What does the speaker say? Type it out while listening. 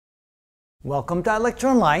Welcome to iLecture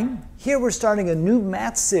Online. Here we're starting a new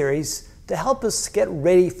math series to help us get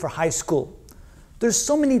ready for high school. There's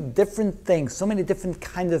so many different things, so many different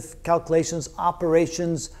kinds of calculations,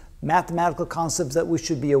 operations, mathematical concepts that we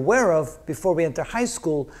should be aware of before we enter high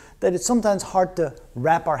school that it's sometimes hard to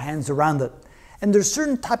wrap our hands around it. And there's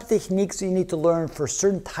certain type of techniques you need to learn for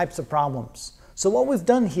certain types of problems. So what we've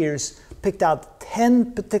done here is picked out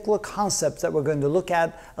 10 particular concepts that we're going to look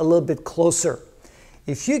at a little bit closer.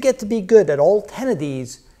 If you get to be good at all 10 of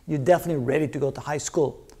these, you're definitely ready to go to high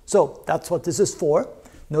school. So that's what this is for.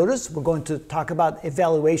 Notice we're going to talk about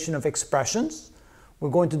evaluation of expressions. We're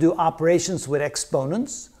going to do operations with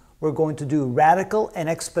exponents. We're going to do radical and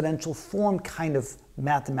exponential form kind of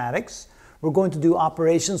mathematics. We're going to do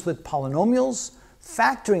operations with polynomials,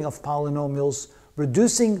 factoring of polynomials,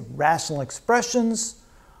 reducing rational expressions,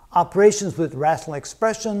 operations with rational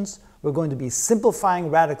expressions. We're going to be simplifying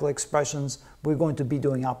radical expressions. We're going to be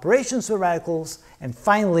doing operations with radicals. And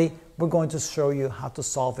finally, we're going to show you how to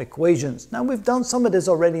solve equations. Now, we've done some of this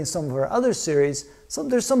already in some of our other series.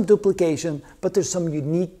 There's some duplication, but there's some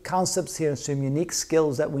unique concepts here and some unique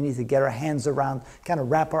skills that we need to get our hands around, kind of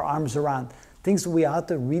wrap our arms around, things we ought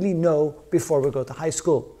to really know before we go to high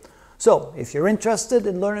school. So if you're interested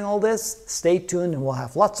in learning all this, stay tuned and we'll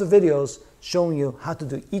have lots of videos showing you how to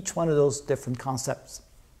do each one of those different concepts.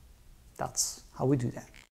 That's how we do that.